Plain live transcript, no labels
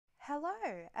Hello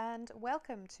and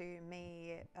welcome to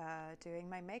me doing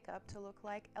my makeup to look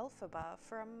like Elphaba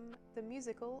from the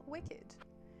musical Wicked.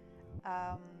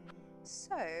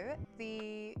 So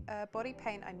the body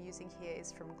paint I'm using here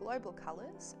is from Global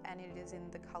Colours and it is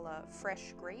in the colour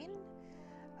Fresh Green.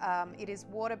 It is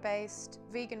water-based,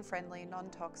 vegan-friendly,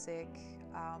 non-toxic,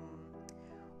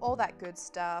 all that good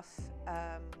stuff.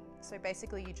 So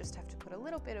basically you just have to put a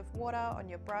little bit of water on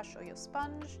your brush or your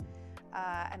sponge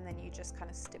and then you just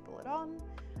kind of stipple it on.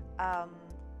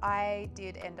 I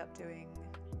did end up doing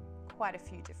quite a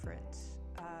few different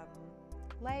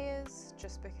layers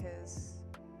just because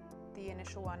the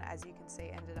initial one, as you can see,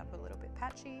 ended up a little bit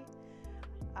patchy.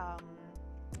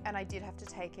 And I did have to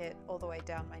take it all the way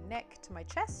down my neck to my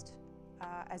chest.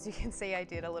 As you can see, I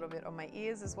did a little bit on my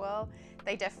ears as well.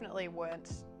 They definitely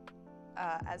weren't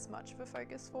as much of a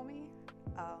focus for me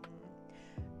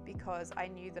because I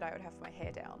knew that I would have my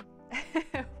hair down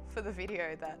for the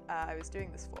video that I was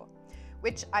doing this for,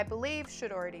 which I believe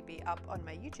should already be up on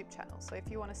my YouTube channel. So if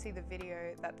you want to see the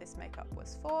video that this makeup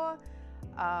was for,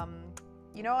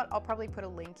 you know what, I'll probably put a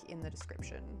link in the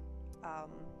description.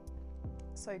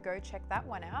 So go check that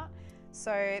one out.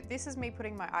 So this is me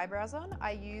putting my eyebrows on.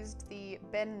 I used the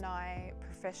Ben Nye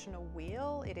Professional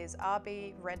Wheel. It is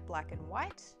RB red, black and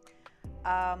white.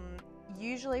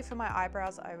 Usually for my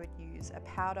eyebrows I would use a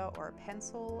powder or a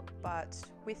pencil, but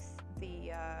with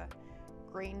the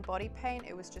green body paint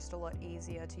it was just a lot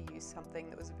easier to use something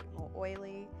that was a bit more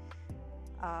oily,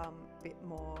 a bit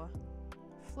more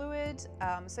fluid.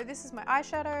 So this is my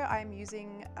eyeshadow. I'm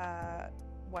using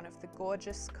one of the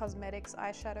Gorgeous Cosmetics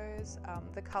eyeshadows.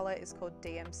 The colour is called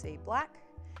DMC Black.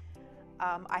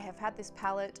 I have had this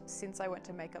palette since I went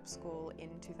to makeup school in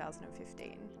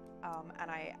 2015. And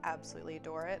I absolutely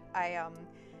adore it. I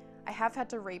have had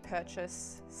to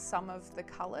repurchase some of the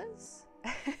colours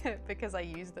because I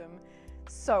use them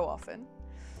so often.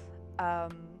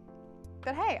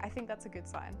 But hey, I think that's a good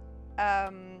sign.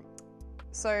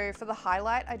 So for the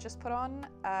highlight I just put on,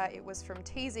 it was from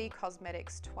TZ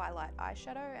Cosmetics Twilight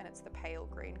Eyeshadow and it's the pale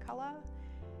green colour.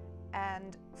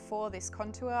 And for this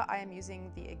contour I am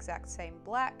using the exact same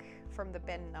black from the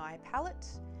Ben Nye palette.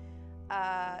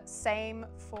 Same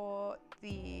for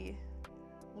the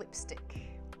lipstick.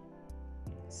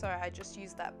 So I just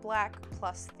used that black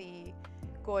plus the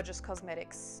Gorgeous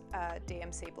Cosmetics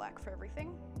DMC black for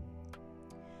everything.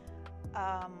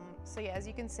 So yeah, as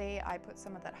you can see, I put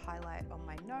some of that highlight on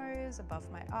my nose, above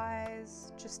my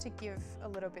eyes, just to give a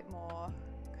little bit more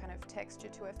kind of texture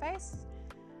to her face.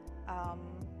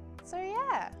 So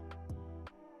yeah,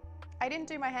 I didn't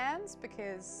do my hands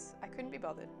because I couldn't be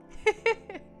bothered.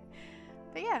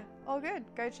 But yeah, all good.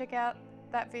 Go check out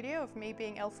that video of me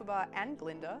being Elphaba and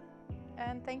Glinda,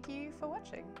 and thank you for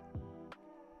watching.